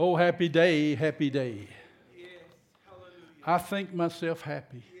Oh, happy day, happy day. Yes. Hallelujah. I think myself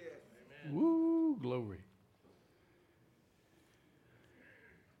happy. Yes. Woo, glory.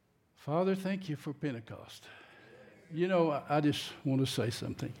 Father, thank you for Pentecost. You know, I just want to say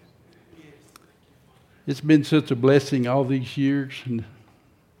something. Yes. It's been such a blessing all these years, and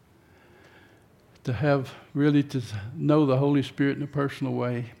to have really to know the Holy Spirit in a personal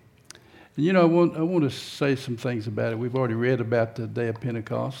way. And you know, I want to say some things about it. We've already read about the day of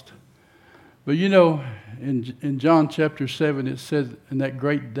Pentecost. But you know, in John chapter 7, it says, in that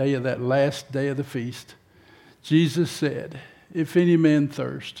great day of that last day of the feast, Jesus said, if any man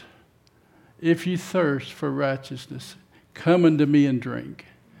thirst, if ye thirst for righteousness, come unto me and drink.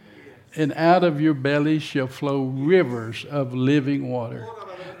 And out of your belly shall flow rivers of living water.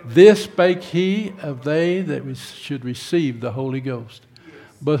 This spake he of they that should receive the Holy Ghost.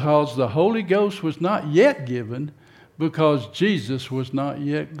 Because the Holy Ghost was not yet given, because Jesus was not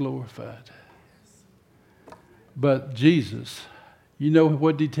yet glorified. But Jesus, you know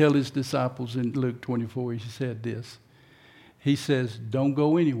what did he tell his disciples in Luke 24? He said this. He says, don't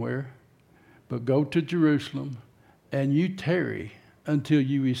go anywhere, but go to Jerusalem, and you tarry until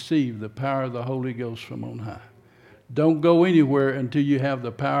you receive the power of the Holy Ghost from on high. Don't go anywhere until you have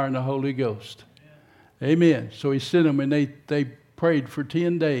the power and the Holy Ghost. Amen. So he sent them, and they prayed for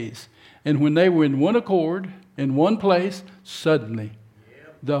 10 days. And when they were in one accord, in one place, suddenly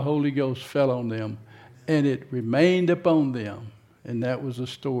the Holy Ghost fell on them, and it remained upon them. And that was the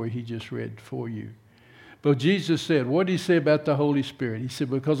story he just read for you. But Jesus said, what did he say about the Holy Spirit? He said,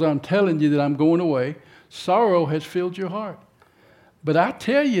 because I'm telling you that I'm going away, sorrow has filled your heart. But I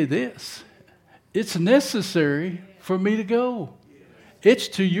tell you this, it's necessary for me to go. It's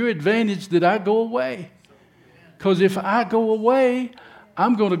to your advantage that I go away. Because if I go away,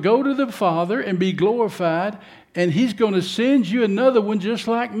 I'm going to go to the Father and be glorified, and he's going to send you another one just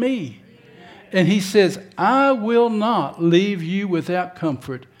like me. And he says, I will not leave you without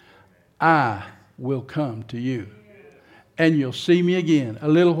comfort. I will come to you. And you'll see me again. A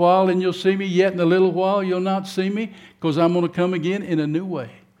little while and you'll see me. Yet in a little while you'll not see me, because I'm going to come again in a new way.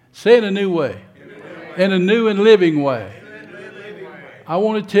 Say in a new way. In a new and living way. I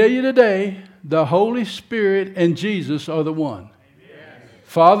want to tell you today, the Holy Spirit and Jesus are the one.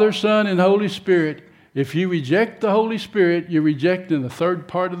 Father, Son, and Holy Spirit. If you reject the Holy Spirit, you're rejecting the third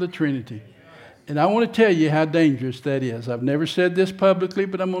part of the Trinity. And I want to tell you how dangerous that is. I've never said this publicly,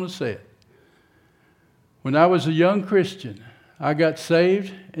 but I'm going to say it. When I was a young Christian, I got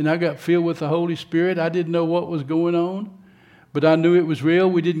saved and I got filled with the Holy Spirit. I didn't know what was going on, but I knew it was real.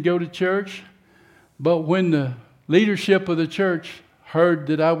 We didn't go to church. But when the leadership of the church heard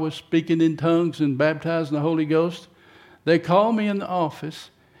that I was speaking in tongues and baptized in the Holy Ghost, they called me in the office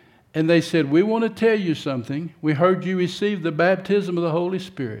and they said, we want to tell you something. We heard you receive the baptism of the Holy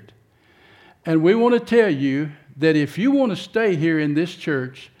Spirit. And we want to tell you that if you want to stay here in this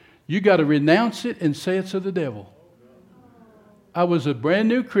church, you got to renounce it and say it's of the devil. I was a brand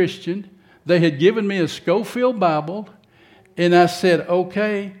new Christian. They had given me a Scofield Bible, and I said,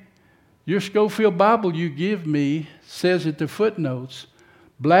 okay, your Scofield Bible you give me says at the footnotes,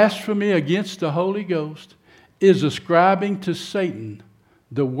 blasphemy against the Holy Ghost is ascribing to Satan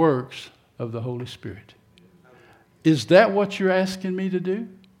the works of the Holy Spirit. Is that what you're asking me to do?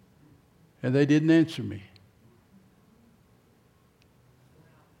 And they didn't answer me.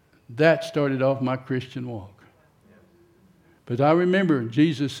 That started off my Christian walk. But I remember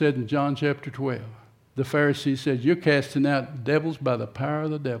Jesus said in John chapter 12, the Pharisee said, you're casting out devils by the power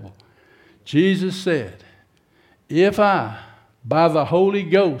of the devil. Jesus said, if I, by the Holy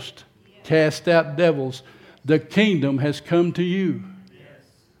Ghost, cast out devils, the kingdom has come to you.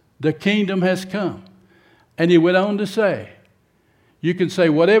 The kingdom has come. And he went on to say, you can say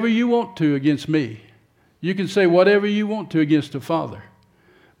whatever you want to against me. You can say whatever you want to against the Father.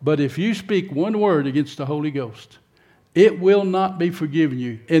 But if you speak one word against the Holy Ghost, it will not be forgiven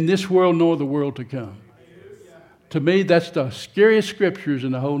you in this world nor the world to come. To me, that's the scariest scriptures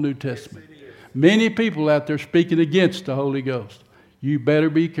in the whole New Testament. Many people out there speaking against the Holy Ghost. You better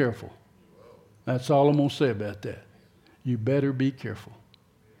be careful. That's all I'm going to say about that. You better be careful.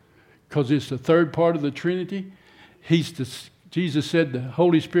 Because it's the third part of the Trinity. Jesus said the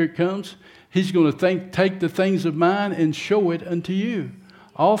Holy Spirit comes. He's going to take the things of mine and show it unto you.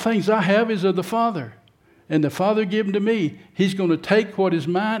 All things I have is of the Father. And the Father gave them to me. He's going to take what is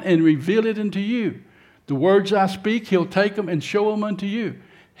mine and reveal it unto you. The words I speak, he'll take them and show them unto you.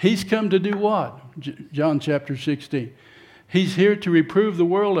 He's come to do what? John chapter 16. He's here to reprove the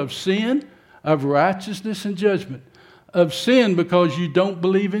world of sin, of righteousness and judgment. Of sin because you don't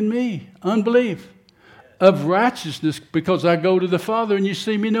believe in me. Unbelief. of righteousness, because I go to the Father and you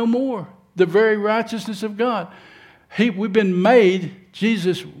see me no more. The very righteousness of God. We've been made,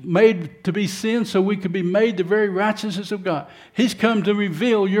 Jesus made to be sin so we could be made the very righteousness of God. He's come to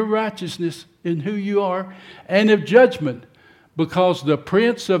reveal your righteousness in who you are and of judgment, because the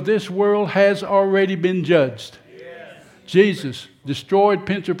prince of this world has already been judged. Yes. Jesus destroyed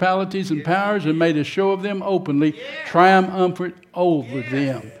principalities and powers and made a show of them openly, triumphant over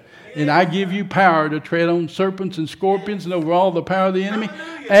them. And I give you power to tread on serpents and scorpions and over all the power of the enemy,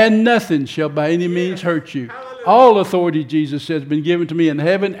 and nothing shall by any means hurt you. All authority, Jesus says, has been given to me in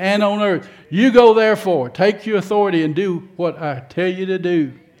heaven and on earth. You go therefore, take your authority and do what I tell you to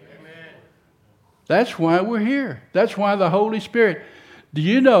do. Amen. That's why we're here. That's why the Holy Spirit. Do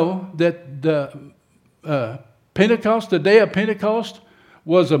you know that the Pentecost, the day of Pentecost,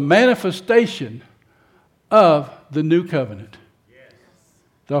 was a manifestation of the new covenant? Yes.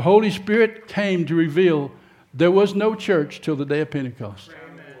 The Holy Spirit came to reveal there was no church till the day of Pentecost.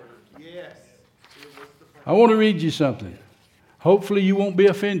 I want to read you something. Hopefully you won't be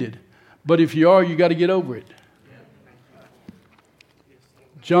offended. But if you are, you got to get over it.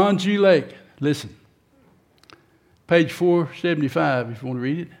 John G. Lake, listen. Page 475, if you want to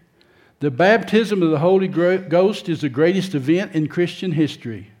read it. The baptism of the Holy Ghost is the greatest event in Christian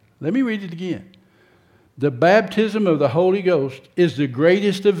history. Let me read it again. The baptism of the Holy Ghost is the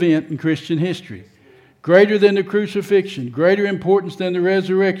greatest event in Christian history. Greater than the crucifixion, greater importance than the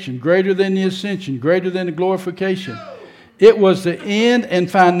resurrection, greater than the ascension, greater than the glorification. It was the end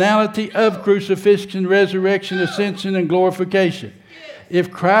and finality of crucifixion, resurrection, ascension, and glorification.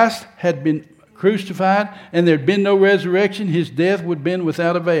 If Christ had been crucified and there had been no resurrection, his death would have been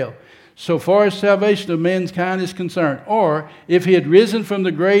without avail, so far as salvation of mankind is concerned. Or if he had risen from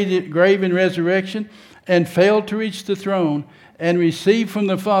the grave in resurrection and failed to reach the throne and received from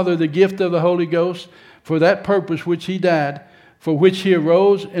the Father the gift of the Holy Ghost, for that purpose which he died, for which he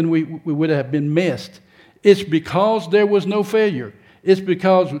arose, and we would have been missed. It's because there was no failure. It's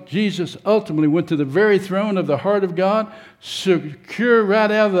because Jesus ultimately went to the very throne of the heart of God, secure right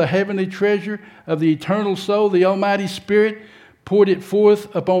out of the heavenly treasure of the eternal soul, the Almighty Spirit, poured it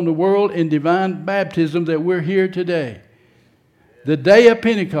forth upon the world in divine baptism that we're here today. The day of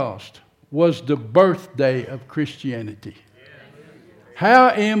Pentecost was the birthday of Christianity. How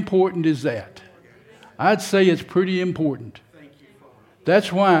important is that? I'd say it's pretty important.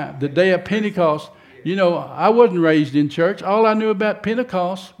 That's why the day of Pentecost, you know, I wasn't raised in church. All I knew about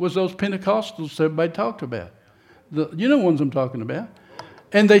Pentecost was those Pentecostals everybody talked about. You know the ones I'm talking about.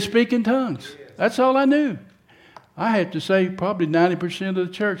 And they speak in tongues. That's all I knew. I have to say probably 90% of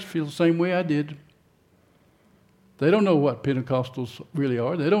the church feels the same way I did. They don't know what Pentecostals really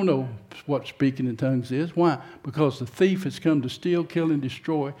are. They don't know what speaking in tongues is. Why? Because the thief has come to steal, kill, and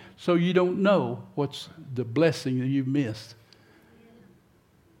destroy. So you don't know what's the blessing that you've missed.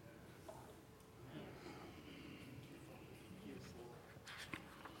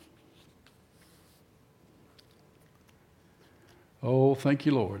 Oh, thank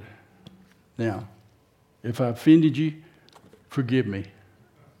you, Lord. Now, if I offended you, forgive me.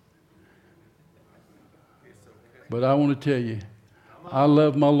 But I want to tell you, I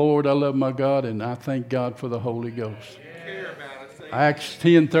love my Lord, I love my God, and I thank God for the Holy Ghost. Acts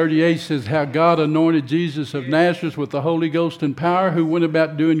 10:38 says how God anointed Jesus of Nazareth with the Holy Ghost and power, who went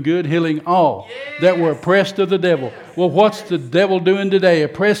about doing good, healing all that were oppressed of the devil. Well, what's the devil doing today?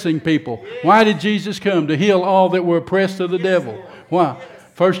 Oppressing people. Why did Jesus come? To heal all that were oppressed of the devil. Why?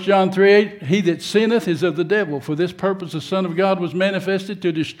 1 John 3:8, he that sinneth is of the devil. For this purpose the Son of God was manifested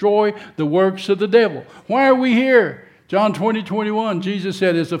to destroy the works of the devil. Why are we here? John 20:21, Jesus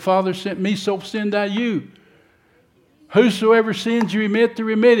said, as the Father sent me, so send I you. Whosoever sins you remit, to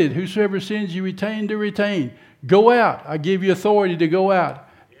remitted. Whosoever sins you retain, to retain. Go out. I give you authority to go out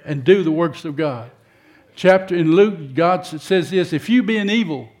and do the works of God. Chapter in Luke, God says this, if you being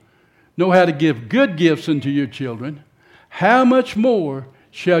evil know how to give good gifts unto your children, how much more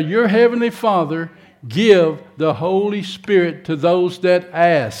shall your heavenly Father give the Holy Spirit to those that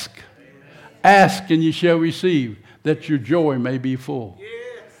ask? Ask and you shall receive, that your joy may be full.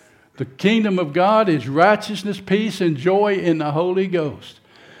 The kingdom of God is righteousness, peace, and joy in the Holy Ghost.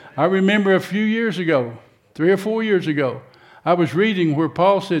 I remember a few years ago, 3 or 4 years ago, I was reading where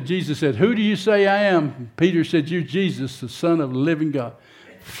Paul said, Jesus said, who do you say I am? Peter said, you're Jesus, the Son of the living God.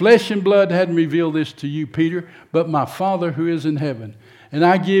 Flesh and blood hadn't revealed this to you, Peter, but my Father who is in heaven. And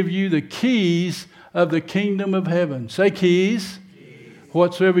I give you the keys of the kingdom of heaven. Say keys.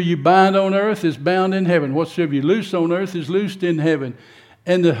 Whatsoever you bind on earth is bound in heaven. Whatsoever you loose on earth is loosed in heaven.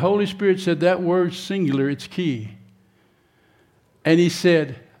 And the Holy Spirit said that word singular, it's key. And he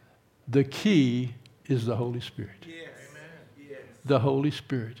said, the key is the Holy Spirit. Yes. Amen. Yes. The Holy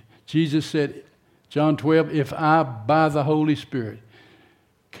Spirit. Jesus said, John 12, if I, by the Holy Spirit,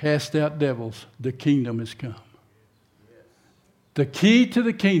 cast out devils, the kingdom is come. The key to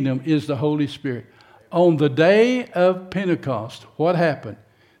the kingdom is the Holy Spirit. On the day of Pentecost, what happened?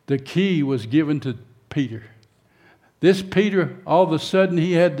 The key was given to Peter. This Peter, all of a sudden,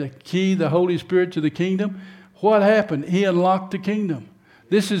 he had the key, the Holy Spirit, to the kingdom. What happened? He unlocked the kingdom.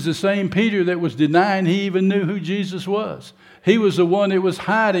 This is the same Peter that was denying he even knew who Jesus was. He was the one that was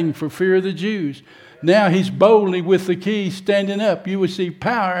hiding for fear of the Jews. Now he's boldly with the key standing up. You receive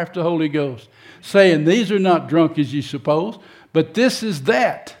power after the Holy Ghost, saying, these are not drunk as you suppose, but this is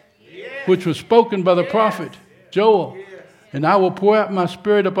that which was spoken by the prophet Joel. And I will pour out my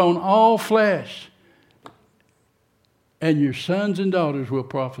spirit upon all flesh, and your sons and daughters will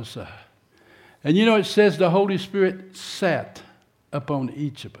prophesy. And you know, it says the Holy Spirit sat upon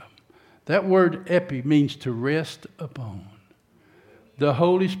each of them. That word epi means to rest upon. The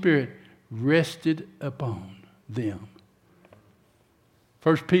Holy Spirit rested upon them.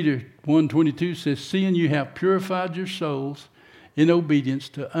 1 Peter 1:22 says, seeing you have purified your souls in obedience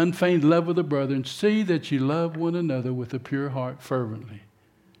to unfeigned love of the brethren, see that you love one another with a pure heart fervently.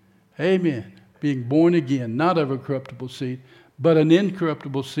 Amen. Being born again, not of a corruptible seed, but an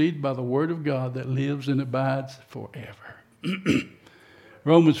incorruptible seed by the word of God that lives and abides forever.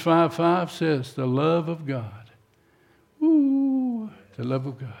 Romans 5:5 says, the love of God, the love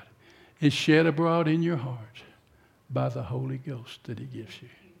of God, is shed abroad in your heart by the Holy Ghost that He gives you.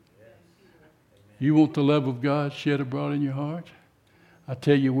 You want the love of God shed abroad in your heart? I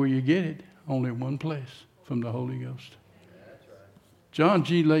tell you where you get it. Only one place, from the Holy Ghost. John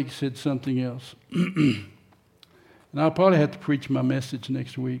G. Lake said something else. And I'll probably have to preach my message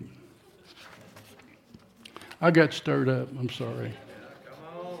next week. I got stirred up. I'm sorry.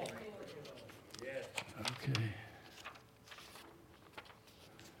 Okay.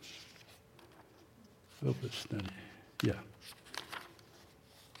 Open study. Yeah.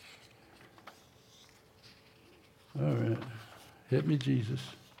 All right. Help me, Jesus.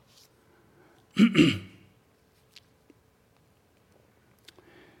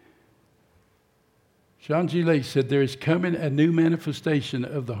 John G. Lake said, there is coming a new manifestation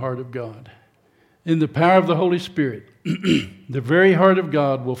of the heart of God. In the power of the Holy Spirit, the very heart of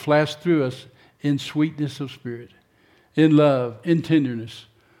God will flash through us in sweetness of spirit, in love, in tenderness,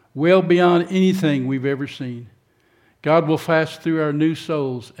 well beyond anything we've ever seen. God will flash through our new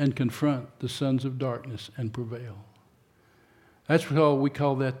souls and confront the sons of darkness and prevail. That's what we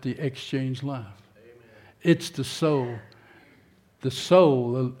call that the exchange life. Amen. It's the soul. The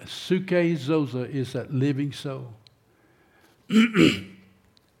soul, suke zosa, is that living soul. The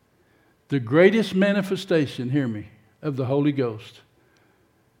greatest manifestation, hear me, of the Holy Ghost,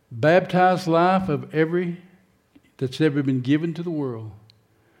 baptized life of every that's ever been given to the world,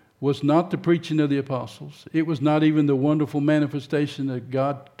 was not the preaching of the apostles. It was not even the wonderful manifestation that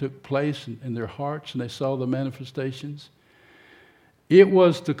God took place in their hearts and they saw the manifestations. It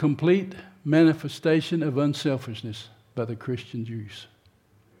was the complete manifestation of unselfishness by the Christian Jews.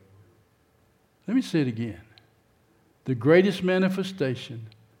 Let me say it again. The greatest manifestation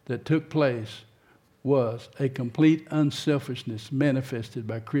that took place was a complete unselfishness manifested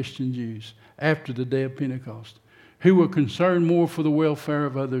by Christian Jews after the day of Pentecost, who were concerned more for the welfare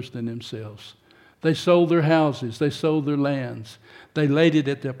of others than themselves. They sold their houses. They sold their lands. They laid it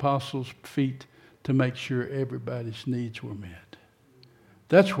at the apostles' feet to make sure everybody's needs were met.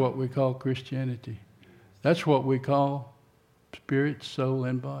 That's what we call Christianity. That's what we call spirit, soul,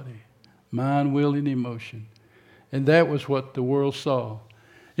 and body. Mind, will, and emotion. And that was what the world saw.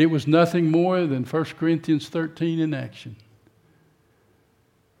 It was nothing more than 1 Corinthians 13 in action.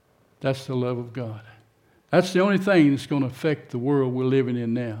 That's the love of God. That's the only thing that's going to affect the world we're living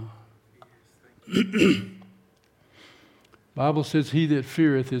in now. Bible says, he that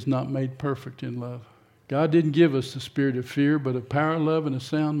feareth is not made perfect in love. God didn't give us the spirit of fear, but of power, love, and a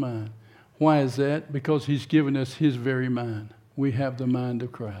sound mind. Why is that? Because He's given us His very mind. We have the mind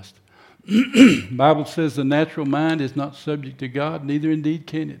of Christ. Bible says the natural mind is not subject to God, neither indeed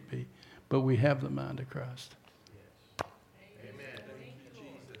can it be. But we have the mind of Christ. Amen. Thank you,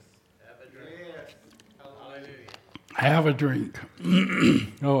 Jesus. Have a drink. Have a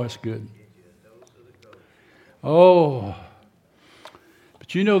drink. Oh, that's good. Oh.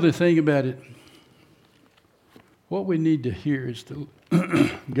 But you know the thing about it, what we need to hear is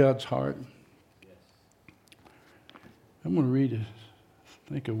God's heart. I'm going to read it. I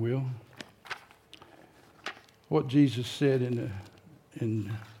think I will. What Jesus said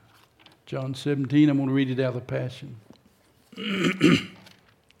in John 17, I'm going to read it out of the Passion.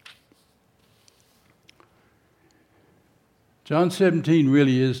 John 17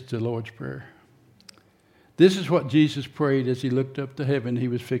 really is the Lord's Prayer. This is what Jesus prayed as he looked up to heaven. He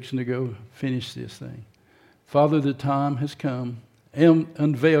was fixing to go finish this thing. Father, the time has come.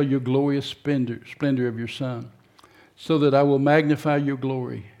 Unveil your glorious splendor of your Son, so that I will magnify your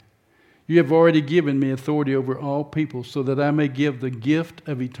glory. You have already given me authority over all people, so that I may give the gift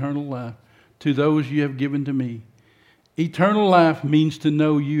of eternal life to those you have given to me. Eternal life means to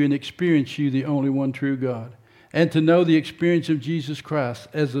know you and experience you, the only one true God, and to know the experience of Jesus Christ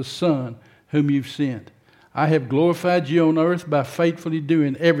as the Son whom you've sent. I have glorified you on earth by faithfully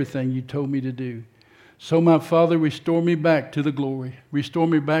doing everything you told me to do. So, my Father, restore me back to the glory. Restore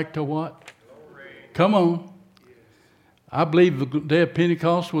me back to what? Glory. Come on. Yes. I believe the day of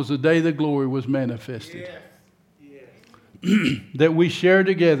Pentecost was the day the glory was manifested. Yes. Yes. That we shared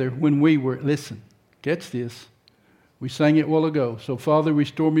together when we were, listen, catch this. We sang it a while ago. So, Father,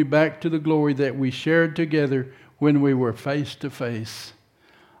 restore me back to the glory that we shared together when we were face to face.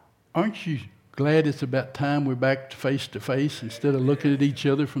 Aren't you glad it's about time we're back face to face instead of looking at each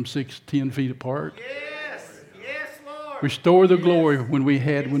other from 6-10 feet apart? Yes, yes, Lord. Restore the glory when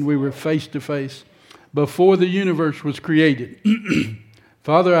we were face to face before the universe was created.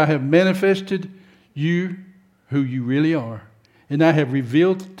 Father, I have manifested you who you really are, and I have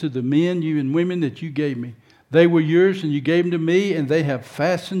revealed to the men, you and women that you gave me. They were yours and you gave them to me, and they have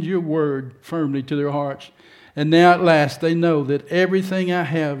fastened your word firmly to their hearts. And now at last they know that everything I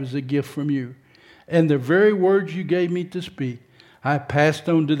have is a gift from you. And the very words you gave me to speak, I passed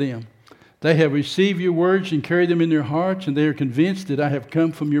on to them. They have received your words and carried them in their hearts, and they are convinced that I have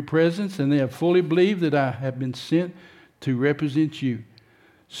come from your presence, and they have fully believed that I have been sent to represent you.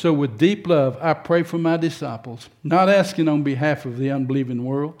 So with deep love, I pray for my disciples, not asking on behalf of the unbelieving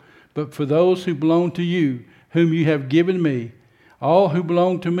world, but for those who belong to you, whom you have given me. All who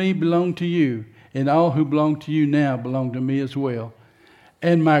belong to me belong to you, and all who belong to you now belong to me as well.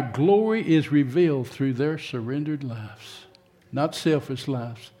 And my glory is revealed through their surrendered lives. Not selfish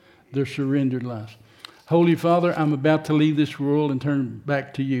lives, their surrendered lives. Holy Father, I'm about to leave this world and turn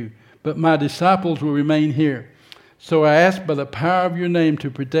back to you. But my disciples will remain here. So I ask by the power of your name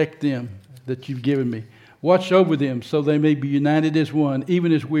to protect them that you've given me. Watch over them so they may be united as one,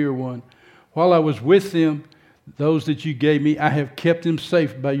 even as we are one. While I was with them, those that you gave me, I have kept them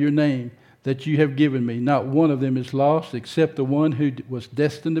safe by your name that you have given me. Not one of them is lost except the one who was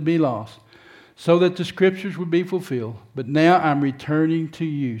destined to be lost, so that the scriptures would be fulfilled. But now I'm returning to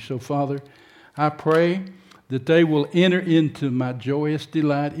you. So, Father, I pray that they will enter into my joyous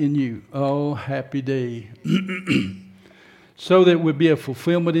delight in you. Oh, happy day. So that it would be a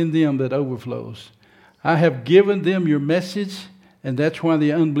fulfillment in them that overflows. I have given them your message, and that's why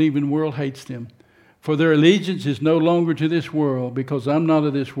the unbelieving world hates them. For their allegiance is no longer to this world, because I'm not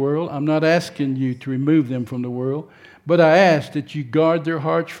of this world. I'm not asking you to remove them from the world, but I ask that you guard their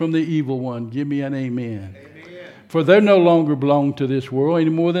hearts from the evil one. Give me an amen. Amen. For they no longer belong to this world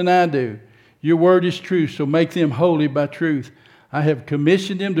any more than I do. Your word is true, so make them holy by truth. I have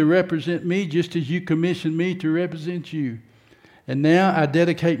commissioned them to represent me just as you commissioned me to represent you. And now I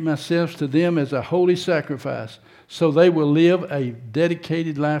dedicate myself to them as a holy sacrifice, so they will live a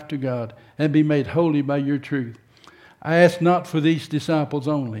dedicated life to God and be made holy by your truth. I ask not for these disciples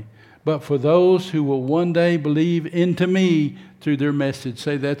only, but for those who will one day believe into me through their message.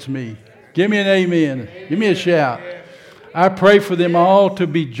 Say, that's me. Give me an amen. Give me a shout. I pray for them all to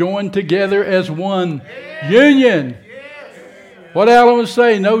be joined together as one. Union. What Alan was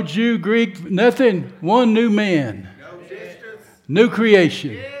saying, no Jew, Greek, nothing. One new man. New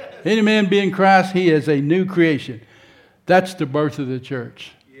creation. Any man be in Christ, he is a new creation. That's the birth of the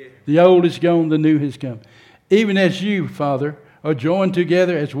church. The old is gone, the new has come. Even as you, Father, are joined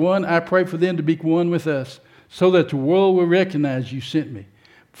together as one, I pray for them to be one with us, so that the world will recognize you sent me.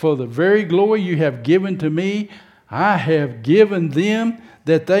 For the very glory you have given to me, I have given them,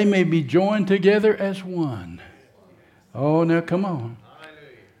 that they may be joined together as one. Oh, now come on.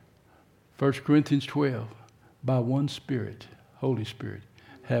 1 Corinthians 12. By one Spirit, Holy Spirit,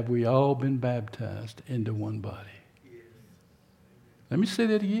 have we all been baptized into one body. Let me say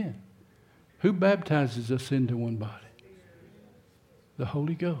that again. Who baptizes us into one body? The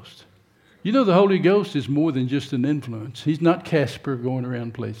Holy Ghost. You know, the Holy Ghost is more than just an influence. He's not Casper going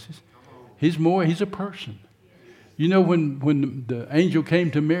around places. He's a person. You know, when the angel came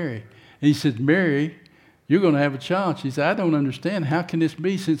to Mary, and he said, Mary, you're going to have a child. She said, I don't understand. How can this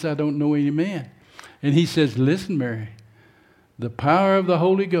be since I don't know any man? And he says, listen, Mary, the power of the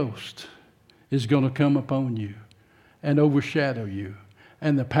Holy Ghost is going to come upon you and overshadow you.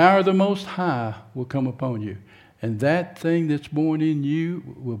 And the power of the Most High will come upon you. And that thing that's born in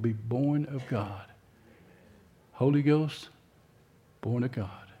you will be born of God. Holy Ghost, born of God.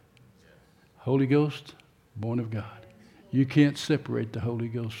 Holy Ghost, born of God. You can't separate the Holy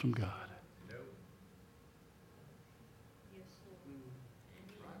Ghost from God.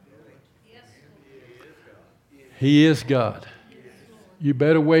 He is God. You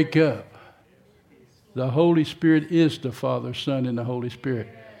better wake up. The Holy Spirit is the Father, Son, and the Holy Spirit.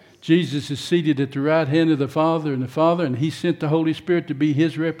 Jesus is seated at the right hand of the Father, and He sent the Holy Spirit to be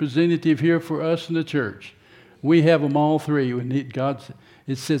His representative here for us in the church. We have them all three.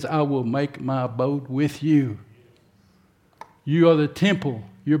 It says, I will make my abode with you. You are the temple.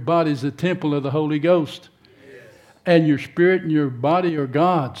 Your body is the temple of the Holy Ghost. Yes. And your spirit and your body are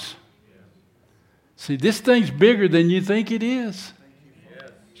God's. See, this thing's bigger than you think it is.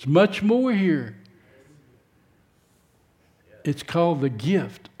 There's much more here. It's called the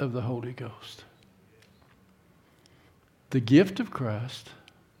gift of the Holy Ghost. The gift of Christ,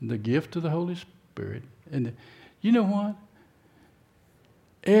 the gift of the Holy Spirit. And you know what?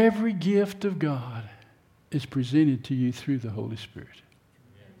 Every gift of God is presented to you through the Holy Spirit.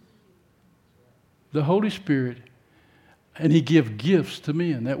 The Holy Spirit, and He gives gifts to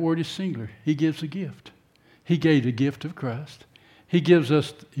men. That word is singular. He gives a gift. He gave the gift of Christ. He gives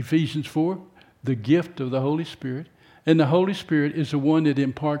us, Ephesians 4, the gift of the Holy Spirit. And the Holy Spirit is the one that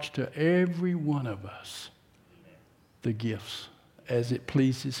imparts to every one of us the gifts as it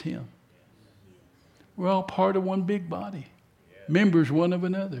pleases Him. We're all part of one big body, members one of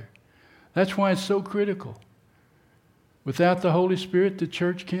another. That's why it's so critical. Without the Holy Spirit, the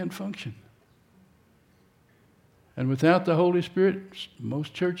church can't function. And without the Holy Spirit,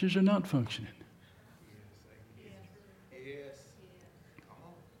 most churches are not functioning.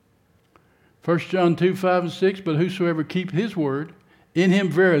 1 John 2, 5 and 6, but whosoever keep His word, in him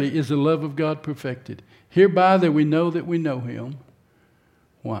verily is the love of God perfected. Hereby that we know Him.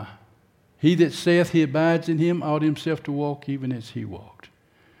 Why? He that saith he abides in Him ought himself to walk even as He walked.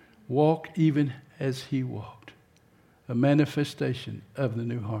 Walk even as He walked. A manifestation of the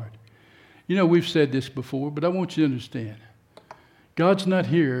new heart. You know, we've said this before, but I want you to understand. God's not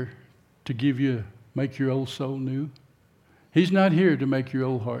here to make your old soul new. He's not here to make your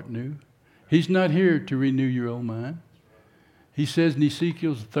old heart new. He's not here to renew your old mind. He says in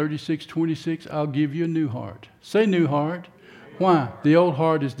Ezekiel 36:26, I'll give you a new heart. Say new heart. Why? The old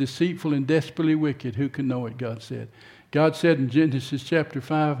heart is deceitful and desperately wicked. Who can know it? God said. God said in Genesis chapter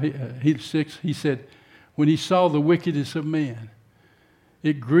 6, He said, when He saw the wickedness of man,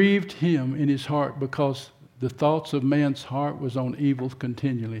 it grieved Him in His heart because the thoughts of man's heart was on evil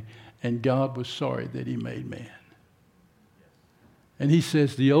continually, and God was sorry that He made man. And He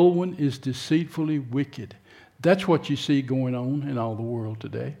says the old one is deceitfully wicked. That's what you see going on in all the world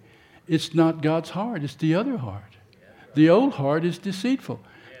today. It's not God's heart, it's the other heart. The old heart is deceitful.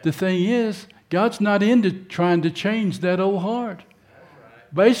 The thing is, God's not into trying to change that old heart.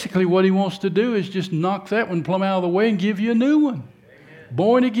 Basically, what He wants to do is just knock that one plumb out of the way and give you a new one.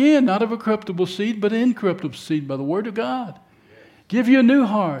 Born again, not of a corruptible seed, but an incorruptible seed by the Word of God. Give you a new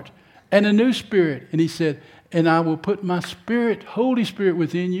heart and a new spirit. And He said, and I will put my Spirit, Holy Spirit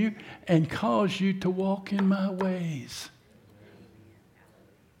within you and cause you to walk in my ways.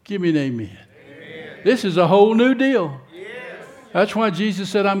 Give me an amen. This is a whole new deal. Yes. That's why Jesus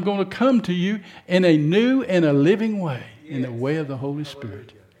said, I'm going to come to you in a new and a living way, in the way of the Holy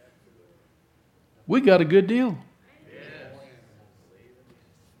Spirit. We got a good deal. Yes.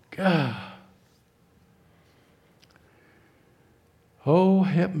 God. Oh,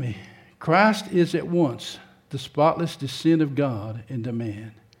 help me. Christ is at once the spotless descent of God into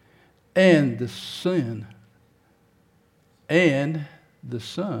man, and the Son of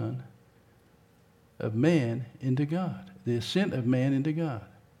man into God. The ascent of man into God.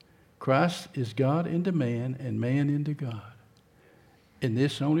 Christ is God into man and man into God. And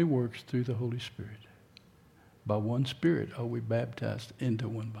this only works through the Holy Spirit. By one Spirit are we baptized into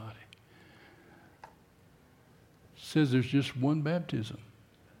one body. It says there's just one baptism.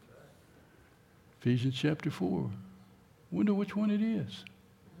 Ephesians chapter 4. Wonder which one it is.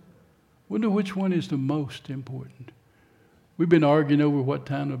 Wonder which one is the most important. We've been arguing over what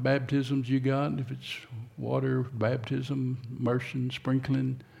kind of baptisms you got, if it's water baptism, immersion,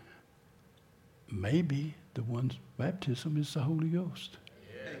 sprinkling. Maybe the one's baptism is the Holy Ghost.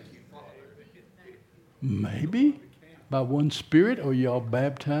 Maybe by one Spirit are you all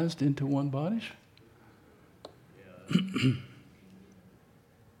baptized into one body?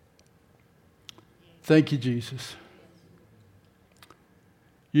 Thank you, Jesus.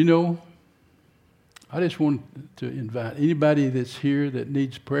 You know, I just want to invite anybody that's here that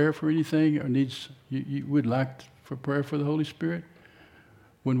needs prayer for anything or you would like for prayer for the Holy Spirit.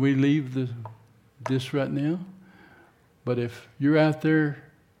 When we leave this right now, But if you're out there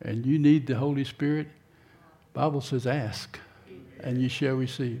and you need the Holy Spirit, the Bible says ask and you shall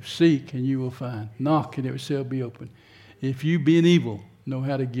receive. Seek and you will find. Knock and it shall be open. If you being evil know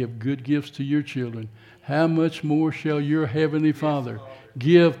how to give good gifts to your children, how much more shall your heavenly Father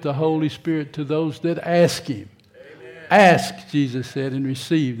give the Holy Spirit to those that ask Him? Amen. Ask, Jesus said, and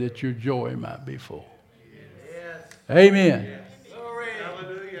receive that your joy might be full. Yes. Amen. Yes. Glory.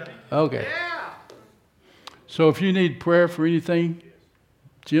 Hallelujah. Okay. Yeah. So if you need prayer for anything,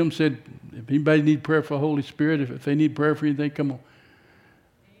 Jim said, if anybody need prayer for the Holy Spirit, if they need prayer for anything, come on.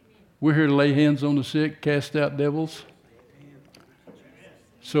 We're here to lay hands on the sick, cast out devils.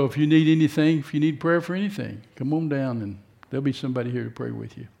 So if you need anything, if you need prayer for anything, come on down and there'll be somebody here to pray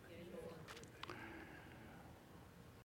with you.